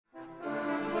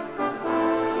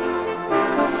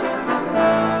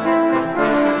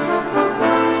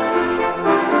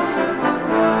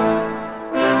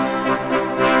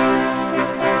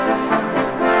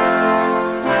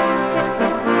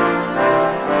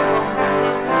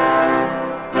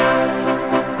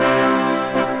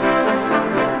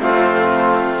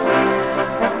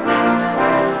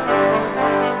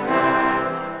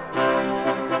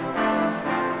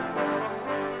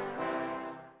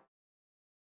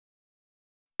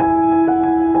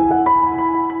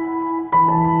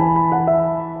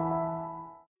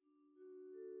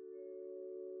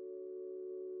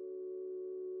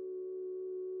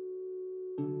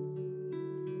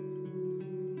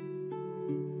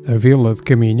A vila de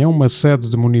Caminha é uma sede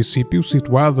de município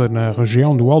situada na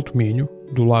região do Alto Minho,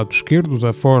 do lado esquerdo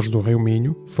da foz do rio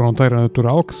Minho, fronteira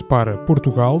natural que separa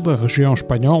Portugal da região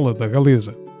espanhola da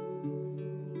Galiza.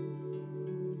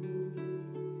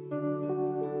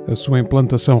 A sua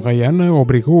implantação reiana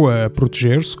obrigou-a a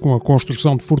proteger-se com a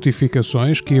construção de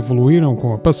fortificações que evoluíram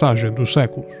com a passagem dos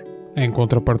séculos. Em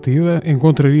contrapartida,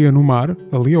 encontraria no mar,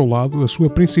 ali ao lado, a sua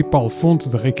principal fonte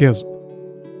de riqueza.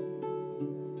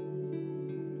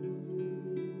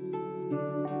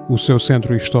 O seu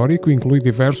centro histórico inclui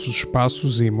diversos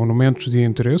espaços e monumentos de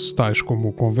interesse, tais como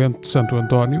o Convento de Santo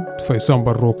António, de feição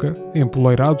barroca,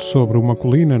 empoleirado sobre uma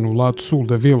colina no lado sul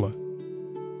da vila.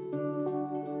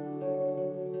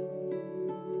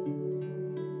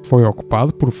 Foi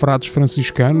ocupado por frades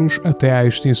franciscanos até à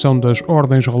extinção das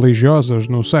ordens religiosas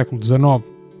no século XIX.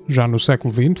 Já no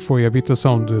século XX foi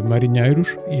habitação de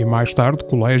marinheiros e, mais tarde,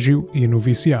 colégio e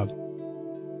noviciado.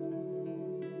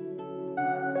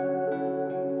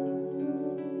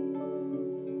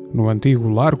 No antigo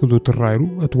Largo do Terreiro,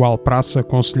 atual Praça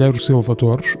Conselheiro Silva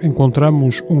Torres,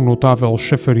 encontramos um notável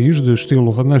chafariz de estilo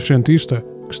renascentista,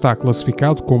 que está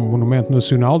classificado como Monumento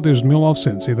Nacional desde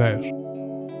 1910.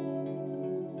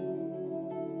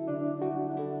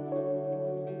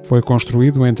 Foi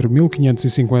construído entre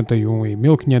 1551 e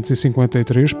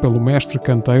 1553 pelo mestre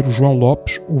canteiro João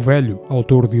Lopes, o Velho,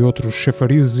 autor de outros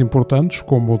chafarizes importantes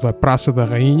como o da Praça da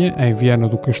Rainha, em Viana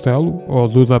do Castelo, ou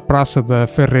do da Praça da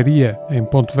Ferraria, em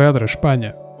Pontevedra,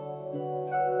 Espanha.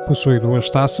 Possui duas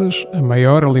taças, a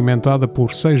maior alimentada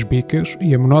por 6 bicas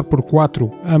e a menor por 4,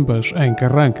 ambas em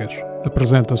carrancas.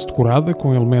 Apresenta-se decorada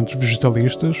com elementos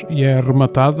vegetalistas e é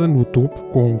arrematada no topo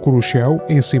com um coruchel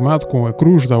encimado com a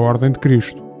Cruz da Ordem de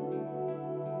Cristo.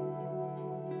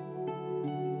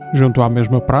 Junto à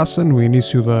mesma praça, no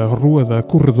início da Rua da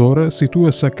Corredora,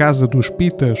 situa-se a Casa dos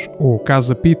Pitas, ou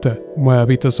Casa Pita, uma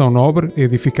habitação nobre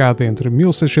edificada entre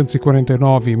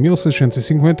 1649 e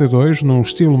 1652 num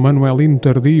estilo manuelino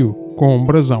tardio, com um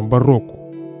brasão barroco.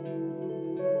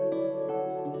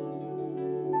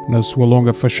 Na sua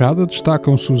longa fachada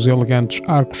destacam-se os elegantes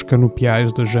arcos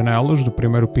canopiais das janelas do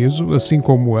primeiro piso, assim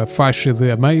como a faixa de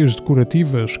ameias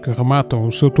decorativas que rematam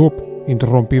o seu topo,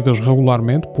 interrompidas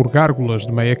regularmente por gárgulas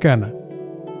de meia cana.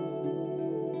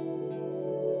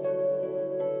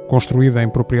 Construída em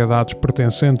propriedades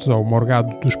pertencentes ao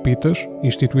Morgado dos Pitas,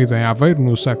 instituído em Aveiro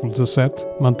no século XVII,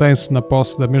 mantém-se na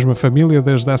posse da mesma família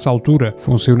desde essa altura,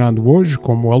 funcionando hoje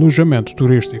como alojamento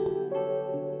turístico.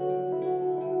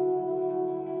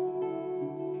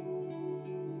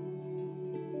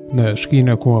 Na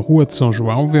esquina com a Rua de São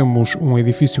João vemos um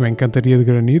edifício em cantaria de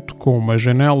granito com uma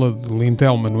janela de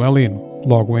lintel manuelino.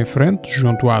 Logo em frente,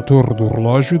 junto à Torre do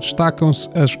Relógio, destacam-se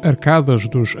as arcadas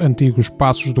dos antigos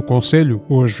Passos do Concelho,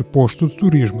 hoje posto de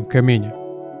turismo de Caminha.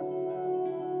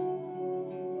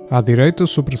 À direita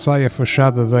sobressai a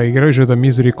fachada da Igreja da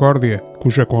Misericórdia,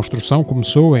 cuja construção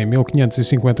começou em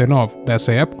 1559.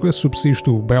 Dessa época subsiste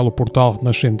o belo portal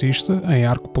renascentista, em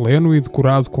arco pleno e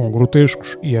decorado com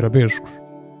grotescos e arabescos.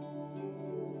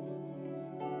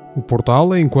 O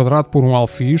portal é enquadrado por um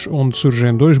alfiz onde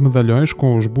surgem 2 medalhões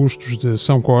com os bustos de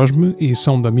São Cosme e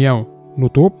São Damião. No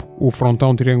topo, o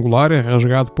frontão triangular é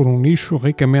rasgado por um nicho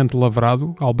ricamente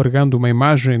lavrado, albergando uma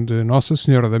imagem de Nossa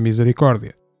Senhora da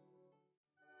Misericórdia.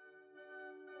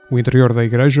 O interior da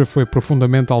igreja foi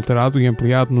profundamente alterado e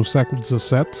ampliado no século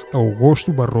XVII, ao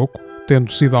gosto barroco,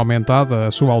 tendo sido aumentada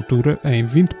a sua altura em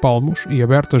 20 palmos e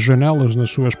abertas janelas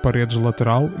nas suas paredes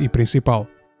lateral e principal.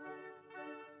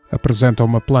 Apresenta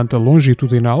uma planta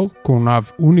longitudinal, com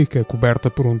nave única coberta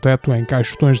por um teto em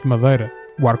caixotões de madeira.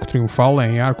 O arco triunfal é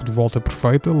em arco de volta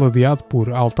perfeita, ladeado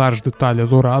por altares de talha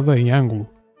dourada em ângulo.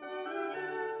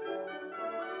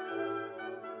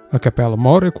 A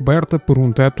capela-mor é coberta por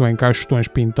um teto em caixotões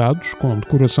pintados, com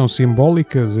decoração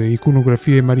simbólica de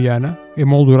iconografia mariana,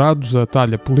 emoldurados a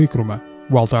talha polícroma.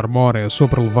 O altar-mor é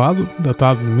sobrelevado,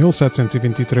 datado de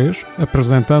 1723,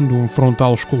 apresentando um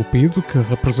frontal esculpido que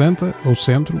representa, ao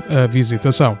centro, a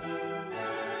Visitação.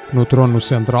 No trono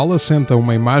central assenta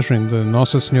uma imagem de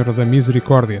Nossa Senhora da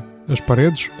Misericórdia. As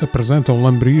paredes apresentam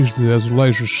lambris de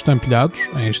azulejos estampilhados,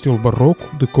 em estilo barroco,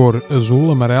 de cor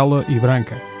azul, amarela e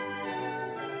branca.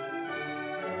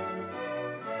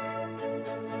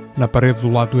 Na parede do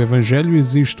lado do Evangelho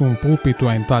existe um púlpito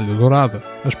em talha dourada.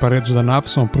 As paredes da nave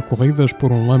são percorridas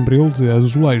por um lambril de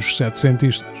azulejos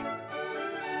setecentistas.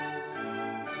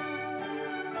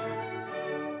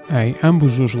 Em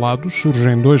ambos os lados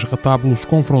surgem 2 retábulos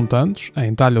confrontantes,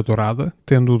 em talha dourada,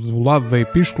 tendo do lado da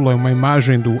epístola uma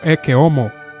imagem do Ecce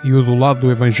Homo e o do lado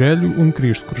do Evangelho um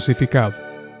Cristo crucificado.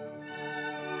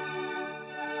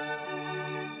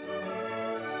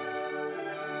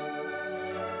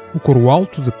 O coro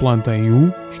alto, de planta em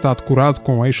U, está decorado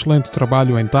com excelente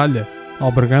trabalho em talha,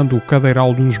 albergando o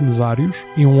cadeiral dos mesários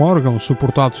e um órgão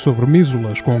suportado sobre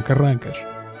mísulas com carrancas.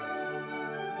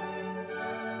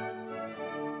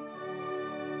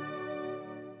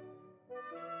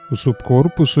 O subcoro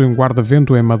possui um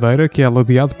guarda-vento em madeira que é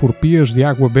ladeado por pias de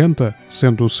água benta,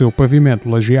 sendo o seu pavimento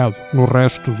lajeado. No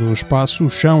resto do espaço, o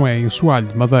chão é em soalho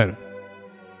de madeira.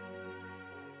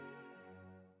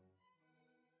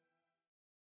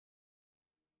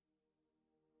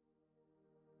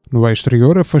 No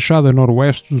exterior, a fachada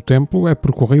noroeste do templo é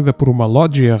percorrida por uma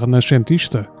lógia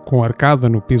renascentista, com arcada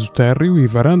no piso térreo e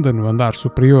varanda no andar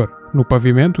superior. No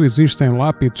pavimento existem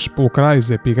lápides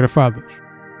sepulcrais epigrafadas.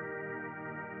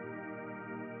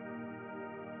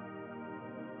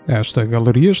 Esta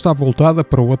galeria está voltada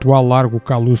para o atual Largo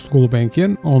Carlos de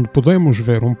Gulbenkian, onde podemos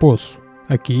ver um poço.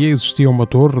 Aqui existia uma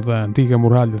torre da antiga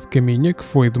muralha de Caminha que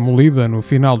foi demolida no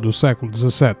final do século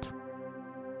XVII.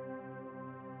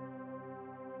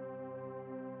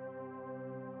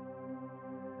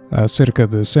 A cerca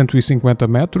de 150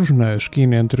 metros, na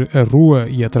esquina entre a rua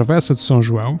e a travessa de São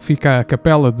João, fica a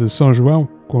Capela de São João,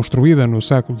 construída no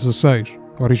século XVI.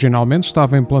 Originalmente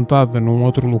estava implantada num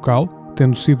outro local,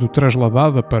 tendo sido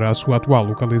trasladada para a sua atual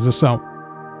localização.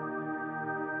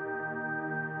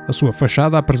 A sua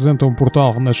fachada apresenta um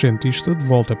portal renascentista de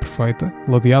volta perfeita,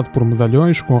 ladeado por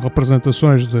medalhões com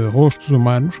representações de rostos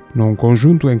humanos, num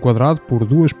conjunto enquadrado por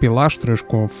duas pilastras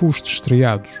com fustes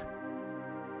estriados.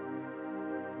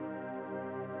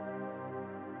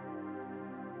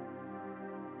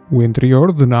 O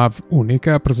interior, de nave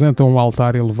única, apresenta um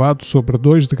altar elevado sobre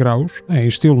 2 degraus, em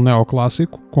estilo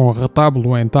neoclássico, com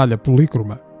retábulo em talha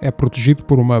polícroma. É protegido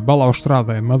por uma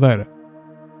balaustrada em madeira.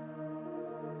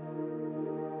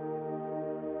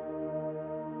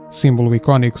 Símbolo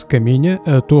icónico de Caminha,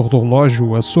 a Torre do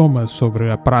Relógio assoma sobre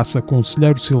a Praça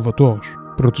Conselheiro Silva Torres.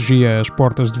 Protegia as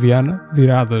portas de Viana,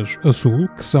 viradas a sul,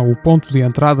 que são o ponto de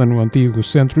entrada no antigo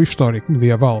Centro Histórico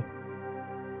medieval.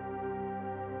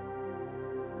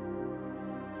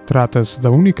 Trata-se da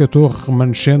única torre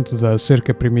remanescente da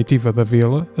cerca primitiva da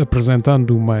vila,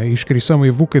 apresentando uma inscrição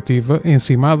evocativa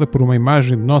encimada por uma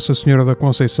imagem de Nossa Senhora da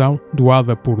Conceição,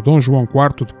 doada por Dom João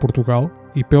IV de Portugal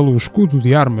e pelo escudo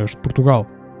de armas de Portugal.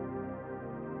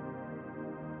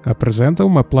 Apresenta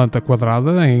uma planta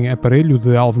quadrada em aparelho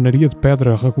de alvenaria de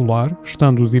pedra regular,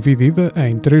 estando dividida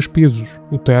em 3 pisos,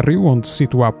 o térreo onde se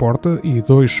situa a porta e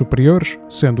 2 superiores,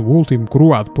 sendo o último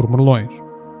coroado por merlões.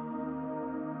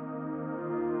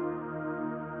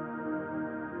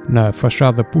 Na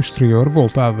fachada posterior,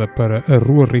 voltada para a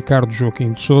Rua Ricardo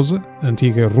Joaquim de Sousa,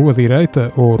 antiga Rua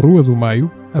Direita ou Rua do Meio,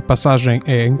 a passagem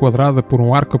é enquadrada por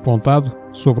um arco apontado,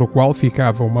 sobre o qual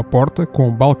ficava uma porta com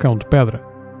um balcão de pedra.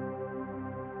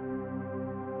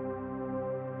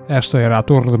 Esta era a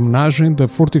torre de homenagem da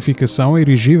fortificação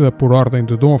erigida por ordem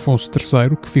de Dom Afonso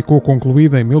III, que ficou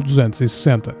concluída em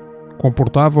 1260.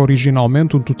 Comportava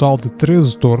originalmente um total de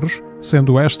 13 torres,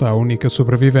 sendo esta a única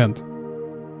sobrevivente.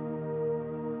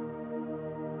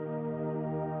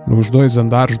 Nos 2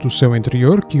 andares do seu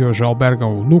interior, que hoje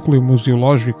albergam o núcleo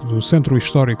museológico do Centro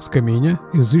Histórico de Caminha,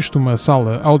 existe uma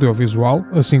sala audiovisual,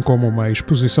 assim como uma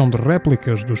exposição de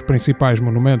réplicas dos principais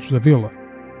monumentos da vila.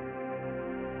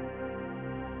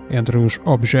 Entre os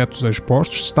objetos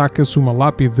expostos destaca-se uma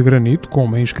lápide de granito com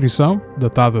uma inscrição,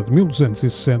 datada de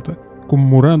 1260,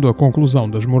 comemorando a conclusão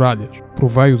das muralhas.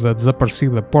 Proveio da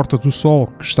desaparecida Porta do Sol,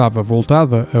 que estava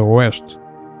voltada a oeste.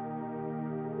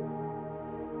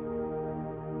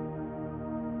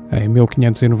 Em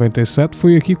 1597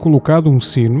 foi aqui colocado um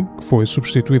sino, que foi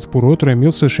substituído por outro em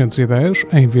 1610,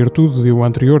 em virtude de o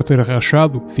anterior ter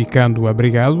rachado, ficando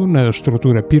abrigado na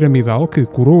estrutura piramidal que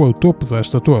coroa o topo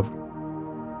desta torre.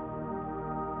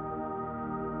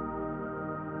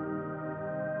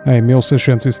 Em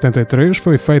 1673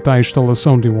 foi feita a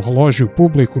instalação de um relógio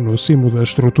público no cimo da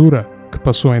estrutura, que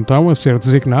passou então a ser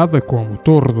designada como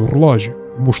Torre do Relógio.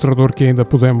 O mostrador que ainda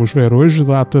podemos ver hoje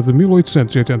data de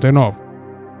 1889.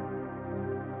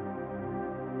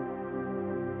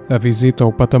 A visita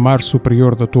ao patamar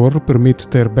superior da torre permite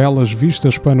ter belas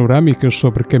vistas panorâmicas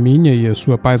sobre Caminha e a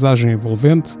sua paisagem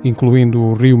envolvente, incluindo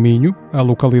o rio Minho, a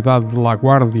localidade de La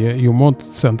Guardia e o Monte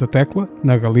de Santa Tecla,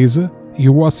 na Galiza, e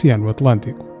o Oceano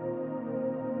Atlântico.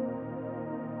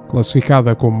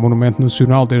 Classificada como Monumento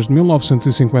Nacional desde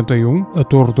 1951, a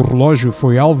Torre do Relógio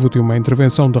foi alvo de uma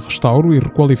intervenção de restauro e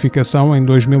requalificação em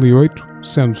 2008,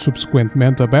 sendo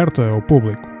subsequentemente aberta ao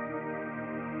público.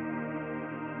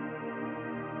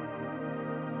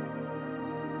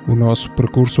 O nosso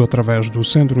percurso através do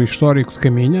Centro Histórico de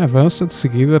Caminha avança de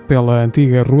seguida pela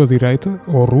antiga Rua Direita,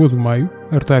 ou Rua do Meio,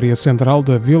 artéria central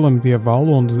da vila medieval,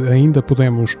 onde ainda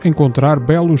podemos encontrar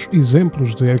belos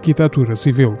exemplos de arquitetura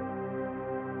civil.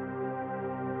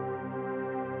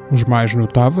 Os mais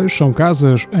notáveis são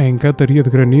casas em cantaria de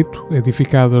granito,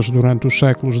 edificadas durante os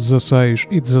séculos XVI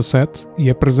e XVII e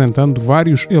apresentando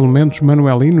vários elementos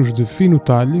manuelinos de fino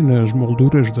talhe nas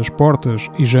molduras das portas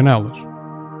e janelas.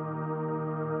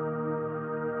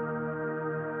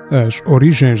 As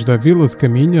origens da vila de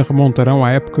Caminha remontarão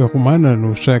à época romana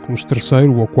nos séculos III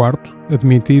ou IV,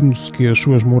 admitindo-se que as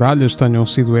suas muralhas tenham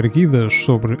sido erguidas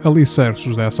sobre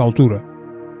alicerces dessa altura.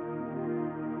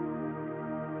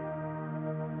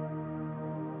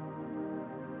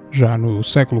 Já no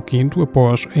século V,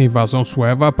 após a invasão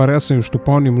sueva, aparecem os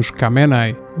topónimos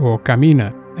Camenae ou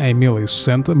Camina. Em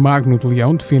 1060, Magno de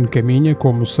Leão define Caminha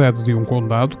como sede de um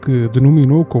condado que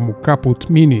denominou como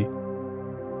Caput Mini.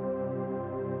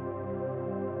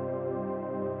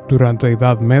 Durante a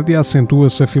Idade Média,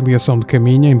 acentua-se a filiação de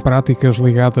Caminha em práticas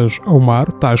ligadas ao mar,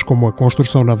 tais como a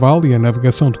construção naval e a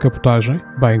navegação de cabotagem,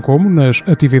 bem como nas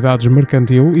atividades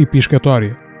mercantil e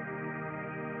piscatória.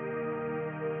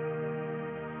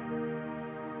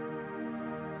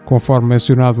 Conforme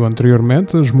mencionado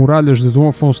anteriormente, as muralhas de Dom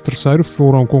Afonso III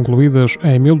foram concluídas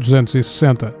em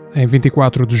 1260. Em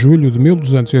 24 de julho de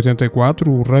 1284,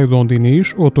 o rei Dom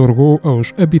Dinis outorgou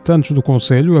aos habitantes do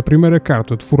concelho a primeira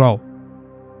carta de foral.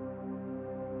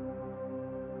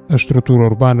 A estrutura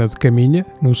urbana de Caminha,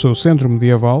 no seu centro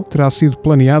medieval, terá sido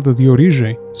planeada de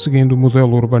origem, seguindo o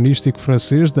modelo urbanístico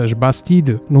francês das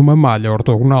Bastides, numa malha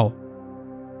ortogonal.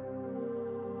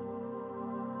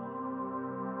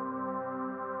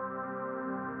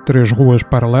 Três ruas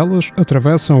paralelas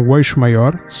atravessam o eixo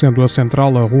maior, sendo a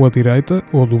central a Rua Direita,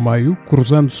 ou do Meio,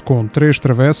 cruzando-se com três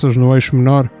travessas no eixo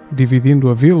menor, dividindo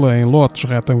a vila em lotes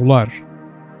retangulares.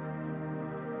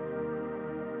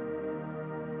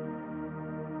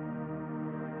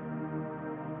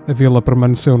 A vila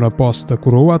permaneceu na posse da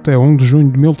coroa até 1 de junho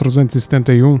de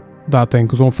 1371, data em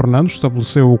que Dom Fernando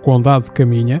estabeleceu o Condado de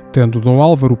Caminha, tendo Dom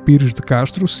Álvaro Pires de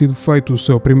Castro sido feito o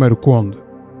seu primeiro conde.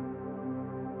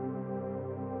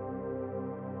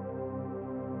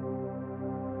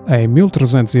 Em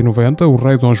 1390, o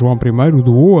rei Dom João I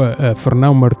doou-a a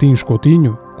Fernão Martins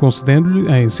Coutinho,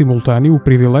 concedendo-lhe em simultâneo o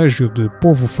privilégio de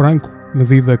povo franco,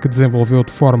 medida que desenvolveu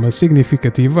de forma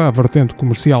significativa a vertente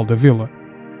comercial da vila.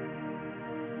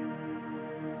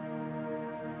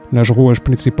 Nas ruas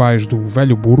principais do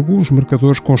Velho Burgo, os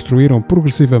mercadores construíram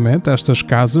progressivamente estas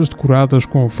casas decoradas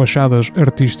com fachadas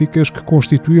artísticas que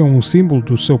constituíam um símbolo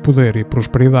do seu poder e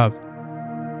prosperidade.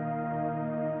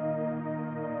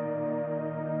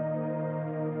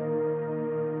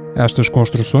 Estas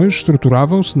construções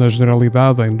estruturavam-se na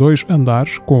generalidade em 2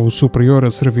 andares, com o superior a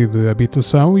servir de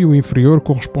habitação e o inferior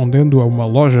correspondendo a uma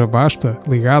loja vasta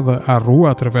ligada à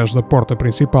rua através da porta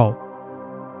principal.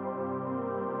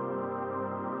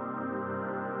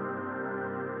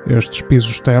 Estes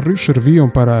pisos térreos serviam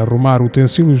para arrumar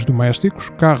utensílios domésticos,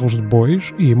 carros de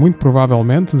bois e, muito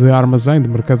provavelmente, de armazém de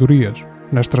mercadorias.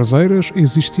 Nas traseiras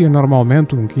existia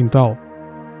normalmente um quintal.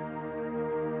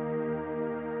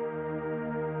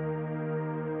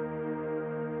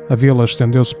 A vila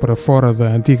estendeu-se para fora da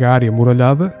antiga área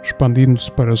muralhada,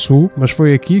 expandindo-se para sul, mas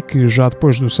foi aqui que, já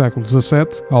depois do século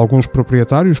XVII, alguns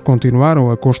proprietários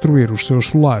continuaram a construir os seus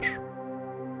solares.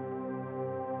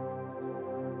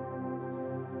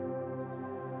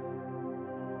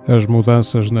 As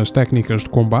mudanças nas técnicas de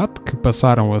combate, que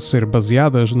passaram a ser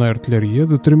baseadas na artilharia,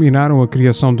 determinaram a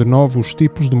criação de novos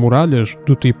tipos de muralhas,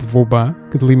 do tipo Vauban,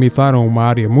 que delimitaram uma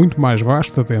área muito mais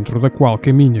vasta dentro da qual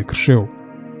Caminha cresceu.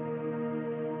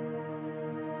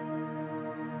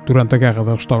 Durante a Guerra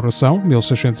da Restauração,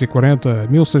 1640 a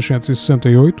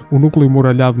 1668, o núcleo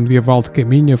muralhado medieval de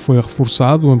Caminha foi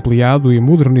reforçado, ampliado e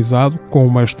modernizado com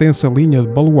uma extensa linha de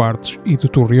baluartes e de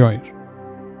torreões.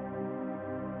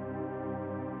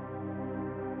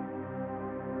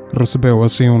 Recebeu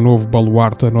assim um novo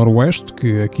baluarte a noroeste,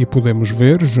 que aqui podemos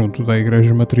ver, junto da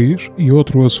Igreja Matriz, e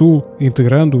outro a sul,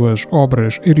 integrando as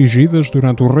obras erigidas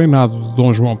durante o reinado de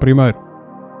Dom João I.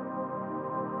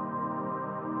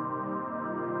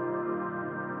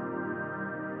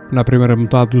 Na primeira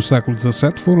metade do século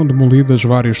XVII foram demolidas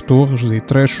várias torres e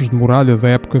trechos de muralha da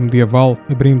época medieval,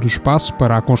 abrindo espaço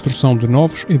para a construção de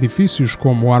novos edifícios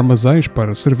como armazéns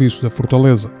para serviço da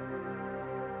fortaleza.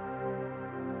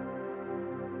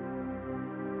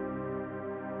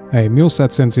 Em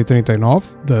 1739,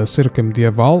 da cerca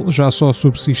medieval, já só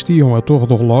subsistiam a Torre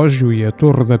do Relógio e a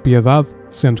Torre da Piedade,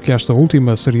 sendo que esta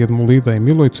última seria demolida em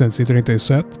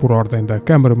 1837, por ordem da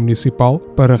Câmara Municipal,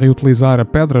 para reutilizar a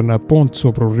pedra na ponte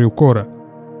sobre o rio Coura.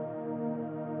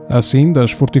 Assim,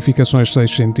 das fortificações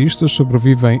seiscentistas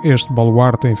sobrevivem este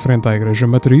baluarte em frente à Igreja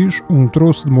Matriz, um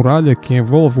troço de muralha que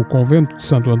envolve o convento de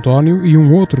Santo António e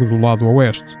um outro do lado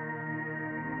oeste.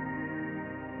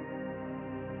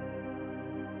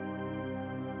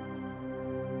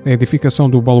 A edificação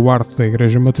do baluarte da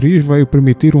Igreja Matriz veio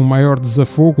permitir um maior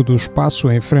desafogo do espaço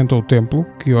em frente ao templo,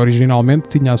 que originalmente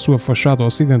tinha a sua fachada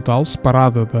ocidental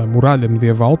separada da muralha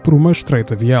medieval por uma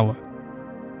estreita viela.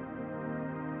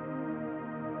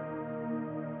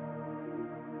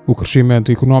 O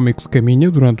crescimento económico de Caminha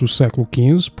durante o século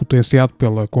XV, potenciado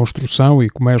pela construção e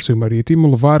comércio marítimo,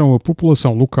 levaram a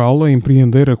população local a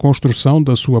empreender a construção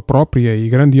da sua própria e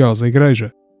grandiosa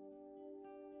igreja.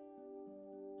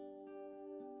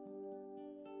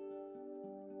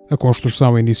 A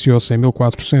construção iniciou-se em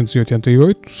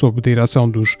 1488, sob direção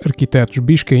dos arquitetos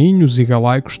biscainhos e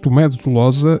galaicos Tomé de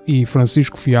Tolosa e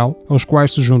Francisco Fial, aos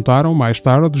quais se juntaram mais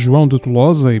tarde João de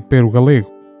Tolosa e Pero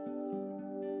Galego.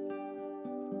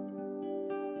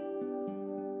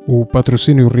 O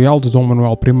patrocínio real de Dom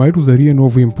Manuel I daria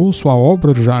novo impulso à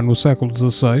obra já no século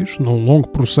XVI, num longo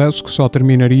processo que só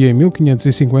terminaria em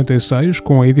 1556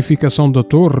 com a edificação da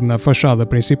torre na fachada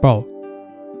principal.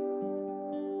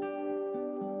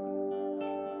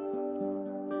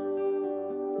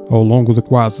 Ao longo de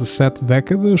quase 7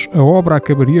 décadas, a obra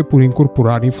acabaria por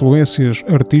incorporar influências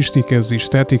artísticas e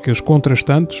estéticas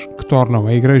contrastantes que tornam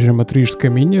a Igreja Matriz de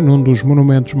Caminha num dos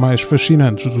monumentos mais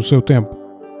fascinantes do seu tempo.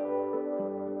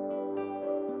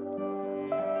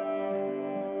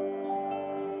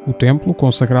 O templo,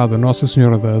 consagrado a Nossa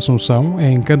Senhora da Assunção, é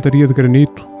em cantaria de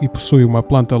granito e possui uma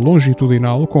planta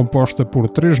longitudinal composta por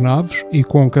 3 naves e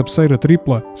com cabeceira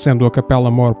tripla, sendo a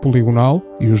capela-mor poligonal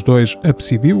e os 2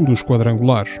 absidíolos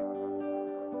quadrangulares.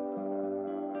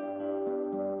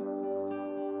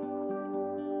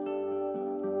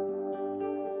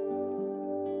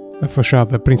 A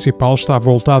fachada principal está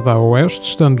voltada a oeste,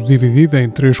 estando dividida em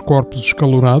 3 corpos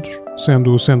escalonados,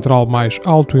 sendo o central mais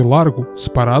alto e largo,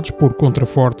 separados por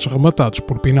contrafortes rematados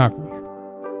por pináculos.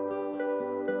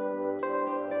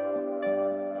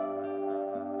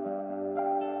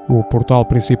 O portal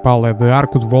principal é de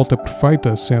arco de volta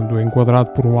perfeita, sendo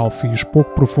enquadrado por um alfiz pouco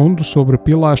profundo sobre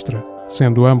pilastra,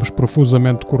 sendo ambos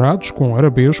profusamente decorados com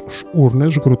arabescos,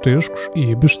 urnas, grotescos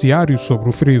e bestiário sobre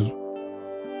o friso.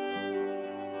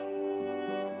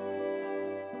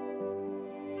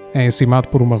 É encimado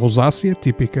por uma rosácea,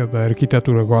 típica da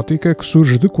arquitetura gótica, que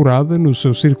surge decorada no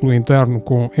seu círculo interno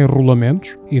com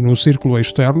enrolamentos e no círculo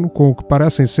externo com o que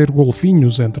parecem ser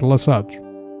golfinhos entrelaçados.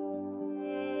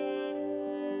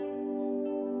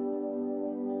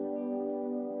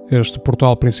 Este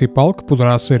portal principal, que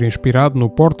poderá ser inspirado no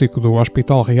pórtico do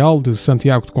Hospital Real de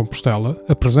Santiago de Compostela,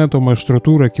 apresenta uma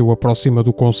estrutura que o aproxima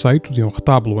do conceito de um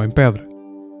retábulo em pedra.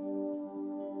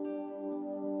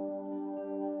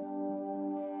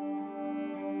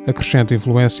 A crescente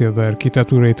influência da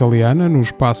arquitetura italiana no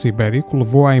espaço ibérico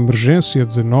levou à emergência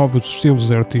de novos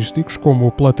estilos artísticos como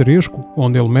o plataresco,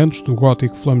 onde elementos do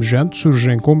gótico flamejante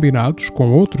surgem combinados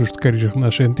com outros de cariz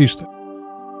renascentista.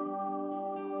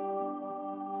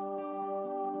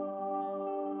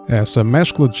 Essa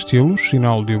mescla de estilos,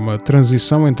 sinal de uma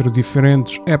transição entre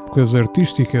diferentes épocas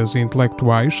artísticas e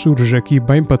intelectuais, surge aqui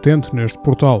bem patente neste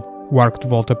portal. O arco de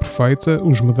volta perfeita,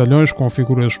 os medalhões com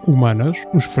figuras humanas,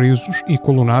 os frisos e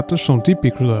colunatas são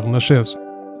típicos da Renascença.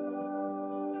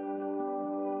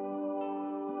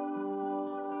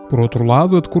 Por outro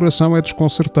lado, a decoração é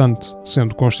desconcertante,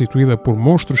 sendo constituída por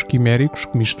monstros quiméricos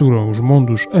que misturam os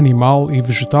mundos animal e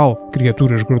vegetal,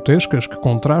 criaturas grotescas que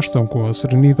contrastam com a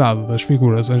serenidade das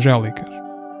figuras angélicas.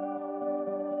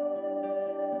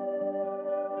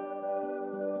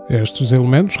 Estes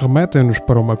elementos remetem-nos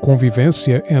para uma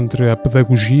convivência entre a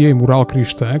pedagogia e moral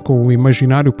cristã com o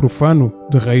imaginário profano,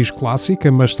 de raiz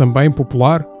clássica, mas também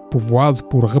popular, povoado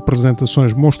por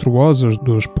representações monstruosas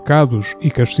dos pecados e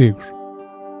castigos.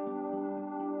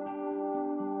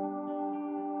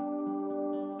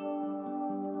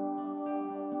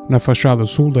 Na fachada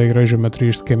sul da Igreja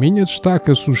Matriz de Caminha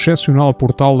destaca-se o excepcional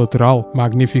portal lateral,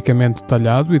 magnificamente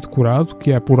detalhado e decorado,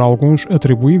 que é por alguns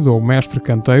atribuído ao mestre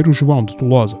canteiro João de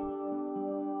Tolosa.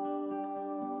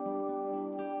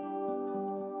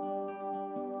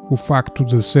 O facto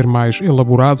de ser mais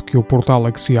elaborado que o portal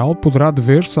axial poderá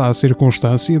dever-se à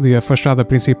circunstância de a fachada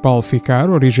principal ficar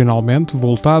originalmente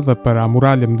voltada para a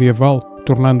muralha medieval,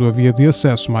 tornando a via de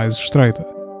acesso mais estreita.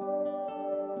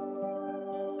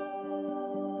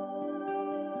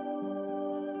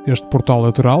 Este portal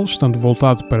lateral, estando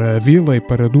voltado para a vila e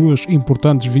para duas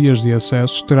importantes vias de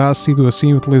acesso, terá sido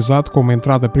assim utilizado como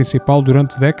entrada principal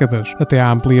durante décadas, até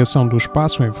à ampliação do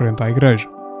espaço em frente à igreja.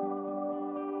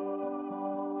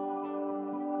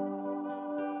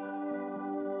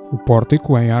 O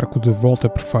pórtico, em arco de volta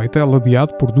perfeita, é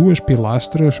ladeado por duas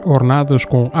pilastras ornadas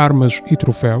com armas e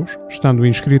troféus, estando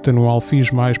inscrita num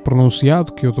alfiz mais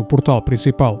pronunciado que o do portal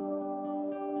principal.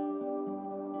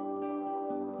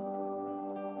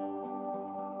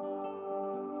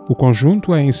 O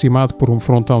conjunto é encimado por um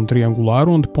frontão triangular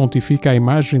onde pontifica a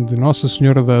imagem de Nossa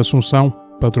Senhora da Assunção,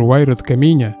 padroeira de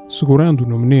Caminha, segurando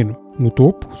no menino. No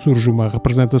topo surge uma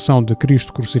representação de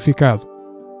Cristo crucificado.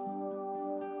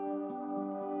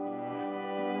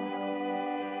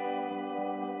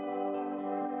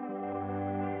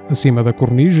 Acima da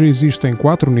cornija existem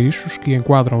 4 nichos que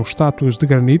enquadram estátuas de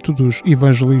granito dos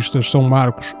evangelistas São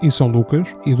Marcos e São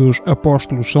Lucas e dos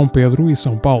apóstolos São Pedro e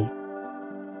São Paulo.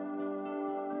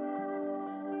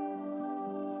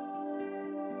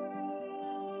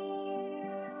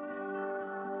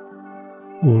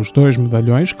 Os 2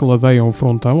 medalhões que ladeiam o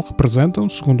frontão representam,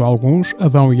 segundo alguns,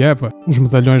 Adão e Eva. Os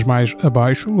medalhões mais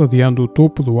abaixo, ladeando o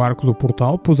topo do arco do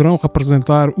portal, poderão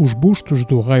representar os bustos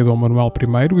do rei Dom Manuel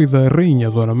I e da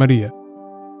rainha Dona Maria.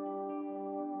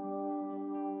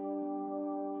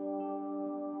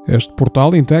 Este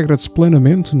portal integra-se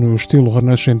plenamente no estilo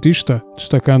renascentista,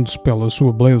 destacando-se pela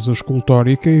sua beleza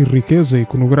escultórica e riqueza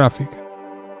iconográfica.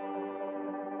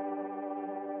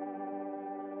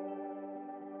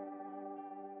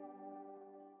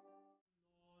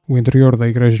 O interior da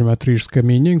Igreja Matriz de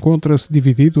Caminha encontra-se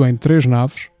dividido em 3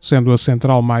 naves, sendo a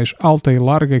central mais alta e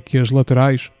larga que as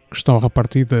laterais, que estão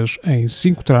repartidas em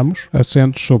 5 tramos,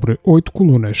 assentos sobre 8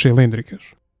 colunas cilíndricas.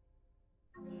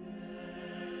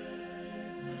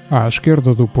 À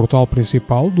esquerda do portal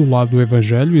principal, do lado do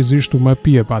Evangelho, existe uma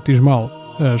pia batismal.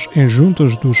 As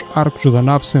enjuntas dos arcos da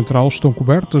nave central estão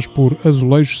cobertas por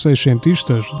azulejos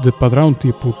seiscentistas de padrão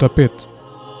tipo tapete.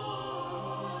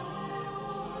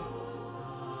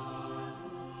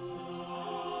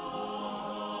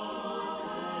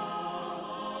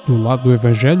 Do lado do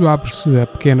Evangelho abre-se a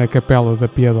pequena Capela da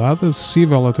Piedade,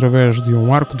 acessível através de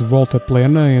um arco de volta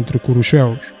plena entre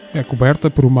corucheus. É coberta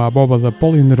por uma abóbada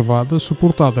polinervada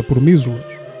suportada por mísulas.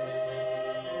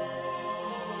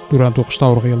 Durante o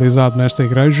restauro realizado nesta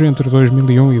igreja entre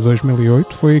 2001 e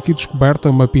 2008, foi aqui descoberta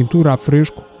uma pintura a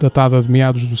fresco, datada de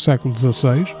meados do século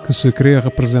XVI, que se queria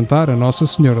representar a Nossa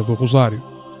Senhora do Rosário.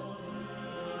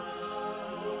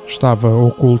 Estava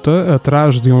oculta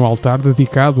atrás de um altar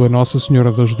dedicado a Nossa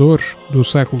Senhora das Dores, do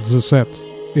século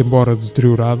XVII. Embora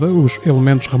deteriorada, os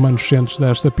elementos remanescentes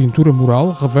desta pintura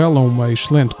mural revelam uma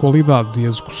excelente qualidade de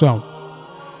execução.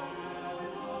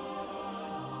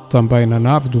 Também na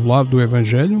nave do lado do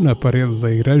Evangelho, na parede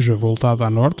da igreja voltada a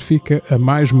norte, fica a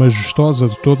mais majestosa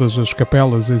de todas as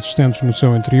capelas existentes no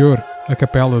seu interior, a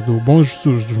Capela do Bom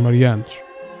Jesus dos Mariantes.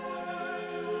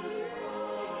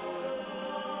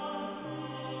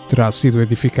 Terá sido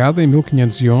edificada em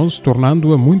 1511,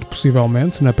 tornando-a muito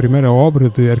possivelmente na primeira obra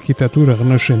de arquitetura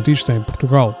renascentista em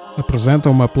Portugal. Apresenta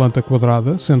uma planta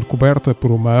quadrada, sendo coberta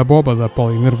por uma abóbada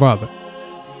polinervada.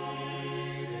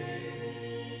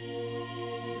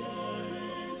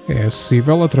 É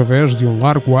acessível através de um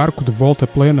largo arco de volta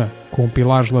plena, com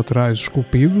pilares laterais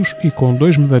esculpidos e com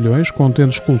 2 medalhões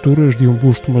contendo esculturas de um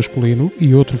busto masculino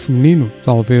e outro feminino,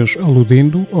 talvez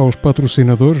aludindo aos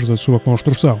patrocinadores da sua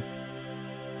construção.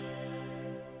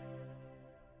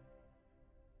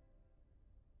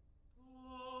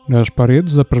 Nas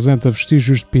paredes apresenta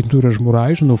vestígios de pinturas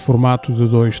murais no formato de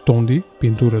 2 tondi,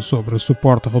 pintura sobre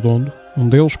suporte redondo, um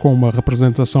deles com uma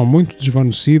representação muito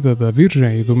desvanecida da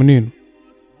Virgem e do Menino.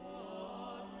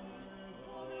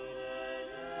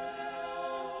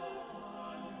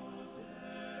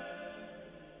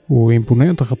 O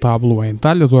imponente retábulo em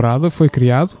talha dourada foi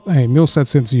criado, em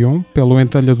 1701, pelo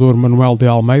entalhador Manuel de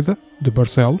Almeida, de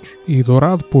Barcelos, e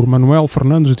dourado por Manuel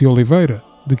Fernandes de Oliveira,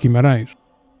 de Guimarães.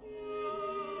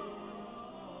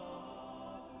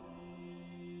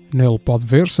 Nele pode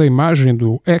ver-se a imagem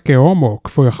do Ecce Homo, que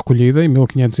foi recolhida em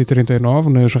 1539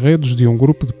 nas redes de um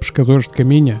grupo de pescadores de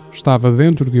Caminha. Estava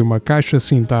dentro de uma caixa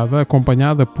cintada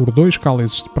acompanhada por 2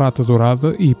 cálices de prata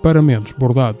dourada e paramentos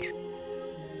bordados.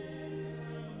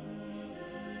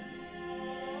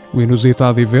 O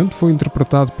inusitado evento foi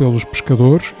interpretado pelos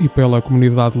pescadores e pela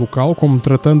comunidade local como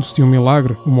tratando-se de um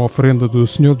milagre, uma oferenda do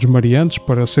Senhor dos Mariantes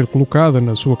para ser colocada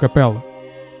na sua capela.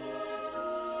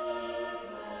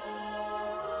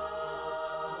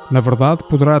 Na verdade,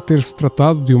 poderá ter-se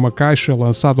tratado de uma caixa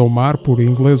lançada ao mar por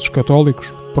ingleses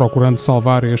católicos, procurando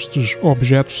salvar estes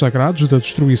objetos sagrados da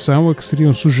destruição a que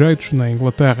seriam sujeitos na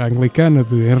Inglaterra anglicana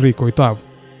de Henrique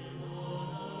VIII.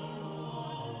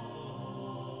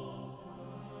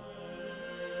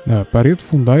 Na parede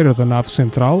fundeira da nave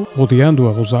central, rodeando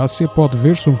a rosácea, pode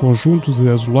ver-se um conjunto de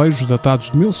azulejos datados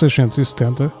de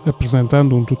 1670,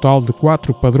 apresentando um total de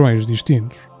 4 padrões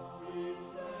distintos.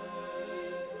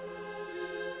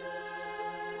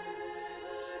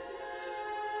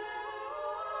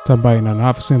 Também na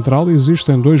nave central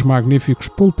existem 2 magníficos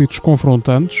púlpitos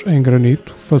confrontantes em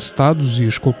granito, facetados e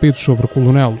esculpidos sobre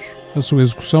colunelos. A sua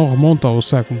execução remonta ao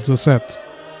século XVII.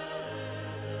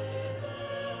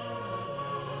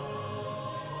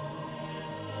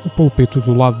 O púlpito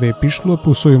do lado da epístola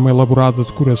possui uma elaborada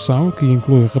decoração que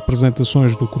inclui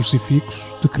representações do crucifixo,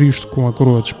 de Cristo com a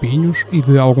coroa de espinhos e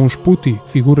de alguns putti,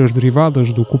 figuras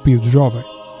derivadas do Cupido jovem.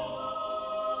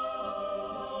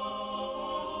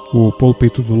 O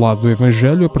púlpito do lado do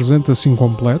Evangelho apresenta-se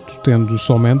incompleto, tendo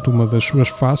somente uma das suas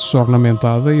faces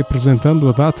ornamentada e apresentando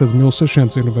a data de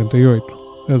 1698.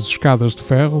 As escadas de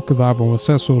ferro que davam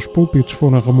acesso aos púlpitos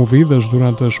foram removidas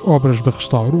durante as obras de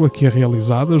restauro aqui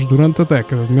realizadas durante a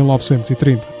década de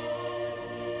 1930.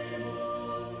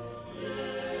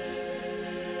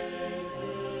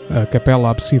 A capela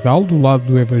absidal do lado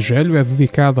do Evangelho é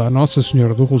dedicada à Nossa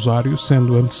Senhora do Rosário,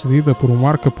 sendo antecedida por um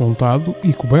arco apontado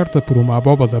e coberta por uma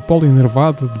abóbada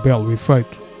polinervada de belo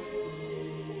efeito.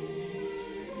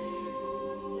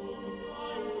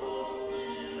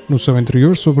 No seu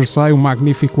interior sobressai um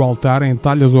magnífico altar em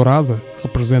talha dourada,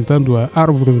 representando a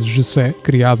Árvore de Jessé,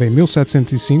 criada em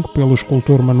 1705 pelo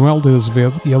escultor Manuel de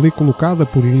Azevedo e ali colocada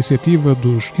por iniciativa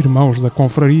dos irmãos da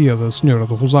Confraria da Senhora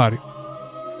do Rosário.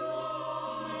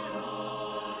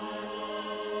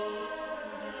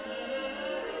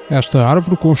 Esta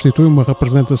árvore constitui uma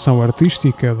representação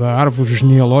artística da árvore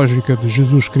genealógica de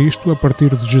Jesus Cristo a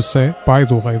partir de Jessé, pai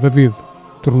do rei David.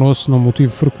 Tornou-se um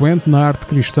motivo frequente na arte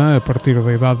cristã a partir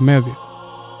da Idade Média.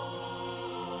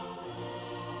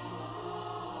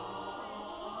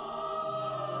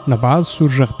 Na base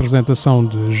surge a representação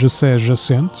de Jessé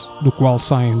jacente, do qual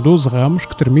saem 12 ramos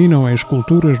que terminam em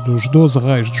esculturas dos 12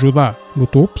 reis de Judá. No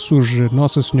topo surge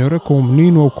Nossa Senhora com o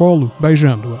menino ao colo,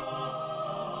 beijando-a.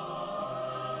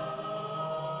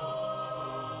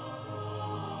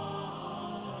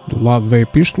 Do lado da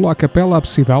epístola, a capela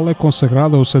absidal é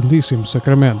consagrada ao Santíssimo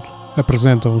Sacramento.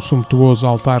 Apresenta um sumptuoso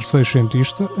altar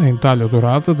seiscentista, em talha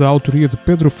dourada, da autoria de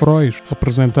Pedro Frois,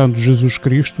 representando Jesus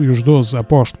Cristo e os 12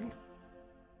 apóstolos.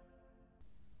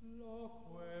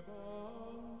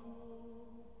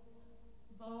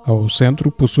 Ao centro,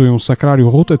 possui um sacrário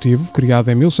rotativo, criado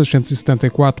em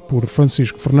 1674 por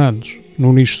Francisco Fernandes.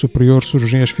 No nicho superior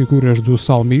surgem as figuras do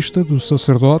salmista, do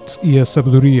sacerdote e a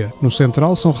sabedoria. No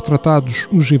central são retratados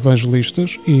os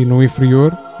evangelistas e, no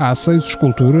inferior, há 6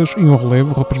 esculturas e um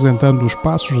relevo representando os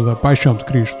passos da Paixão de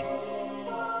Cristo.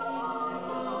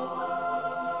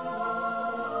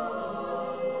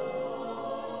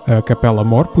 A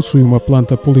capela-mor possui uma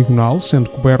planta poligonal,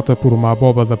 sendo coberta por uma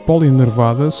abóbada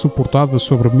polinervada suportada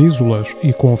sobre mísulas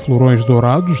e com florões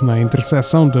dourados na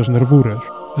interseção das nervuras.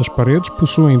 As paredes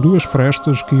possuem 2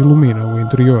 frestas que iluminam o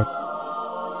interior.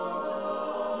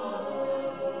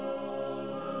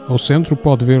 Ao centro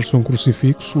pode ver-se um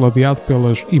crucifixo ladeado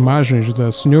pelas imagens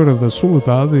da Senhora da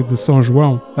Soledade e de São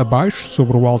João. Abaixo,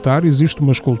 sobre o altar, existe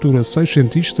uma escultura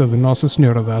seiscentista de Nossa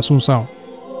Senhora da Assunção.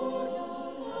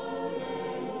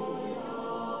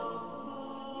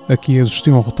 Aqui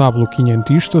existiu um retábulo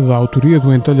quinhentista da autoria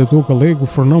do entalhador galego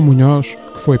Fernão Munhoz,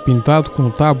 que foi pintado com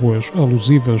tábuas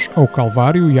alusivas ao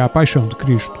Calvário e à Paixão de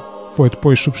Cristo. Foi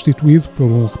depois substituído por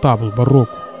um retábulo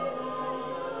barroco.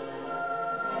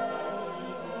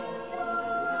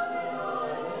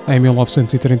 Em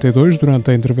 1932, durante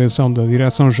a intervenção da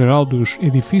Direção-Geral dos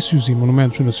Edifícios e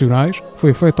Monumentos Nacionais,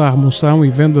 foi feita a remoção e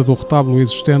venda do retábulo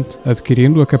existente,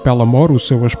 adquirindo a capela-mor o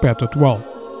seu aspecto atual.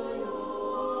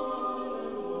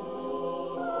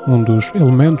 Um dos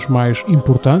elementos mais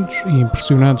importantes e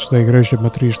impressionantes da Igreja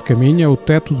Matriz de Caminha é o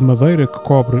teto de madeira que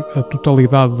cobre a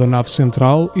totalidade da nave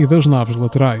central e das naves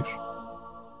laterais.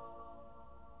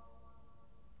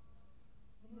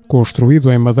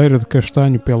 Construído em madeira de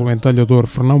castanho pelo entalhador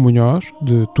Fernão Munhoz,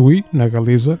 de Tui, na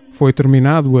Galiza, foi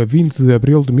terminado a 20 de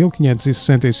abril de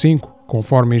 1565,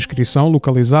 conforme a inscrição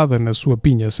localizada na sua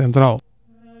pinha central.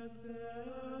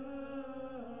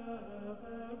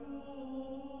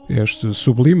 Este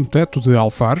sublime teto de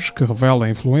alfares, que revela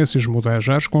influências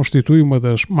mudéjares, constitui uma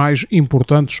das mais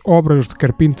importantes obras de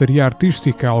carpintaria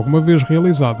artística alguma vez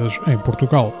realizadas em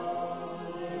Portugal.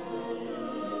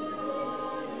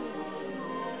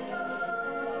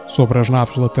 Sobre as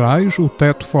naves laterais, o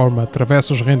teto forma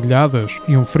travessas rendilhadas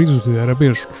e um friso de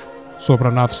arabescos. Sobre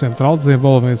a nave central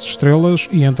desenvolvem-se estrelas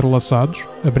e entrelaçados,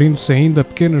 abrindo-se ainda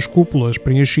pequenas cúpulas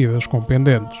preenchidas com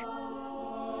pendentes.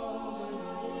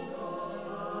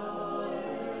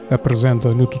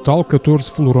 Apresenta no total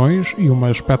 14 florões e uma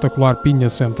espetacular pinha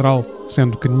central,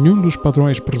 sendo que nenhum dos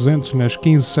padrões presentes nas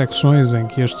 15 secções em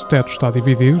que este teto está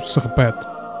dividido se repete.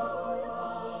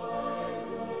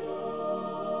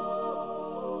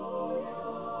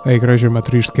 A Igreja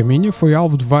Matriz de Caminha foi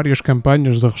alvo de várias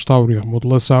campanhas de restauro e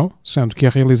remodelação, sendo que a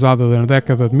realizada na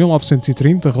década de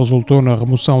 1930 resultou na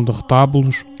remoção de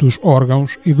retábulos, dos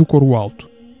órgãos e do coro alto.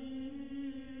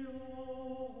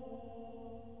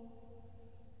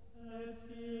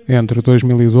 Entre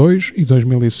 2002 e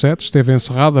 2007 esteve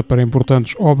encerrada para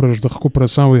importantes obras de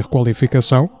recuperação e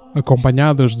requalificação,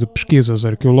 acompanhadas de pesquisas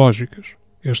arqueológicas.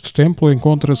 Este templo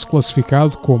encontra-se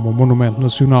classificado como Monumento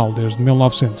Nacional desde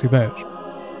 1910.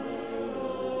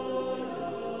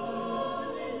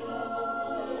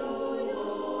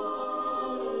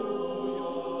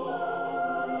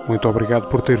 Muito obrigado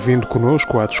por ter vindo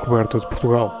conosco à descoberta de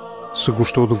Portugal. Se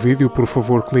gostou do vídeo, por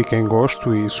favor clique em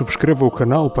gosto e subscreva o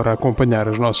canal para acompanhar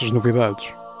as nossas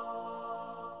novidades.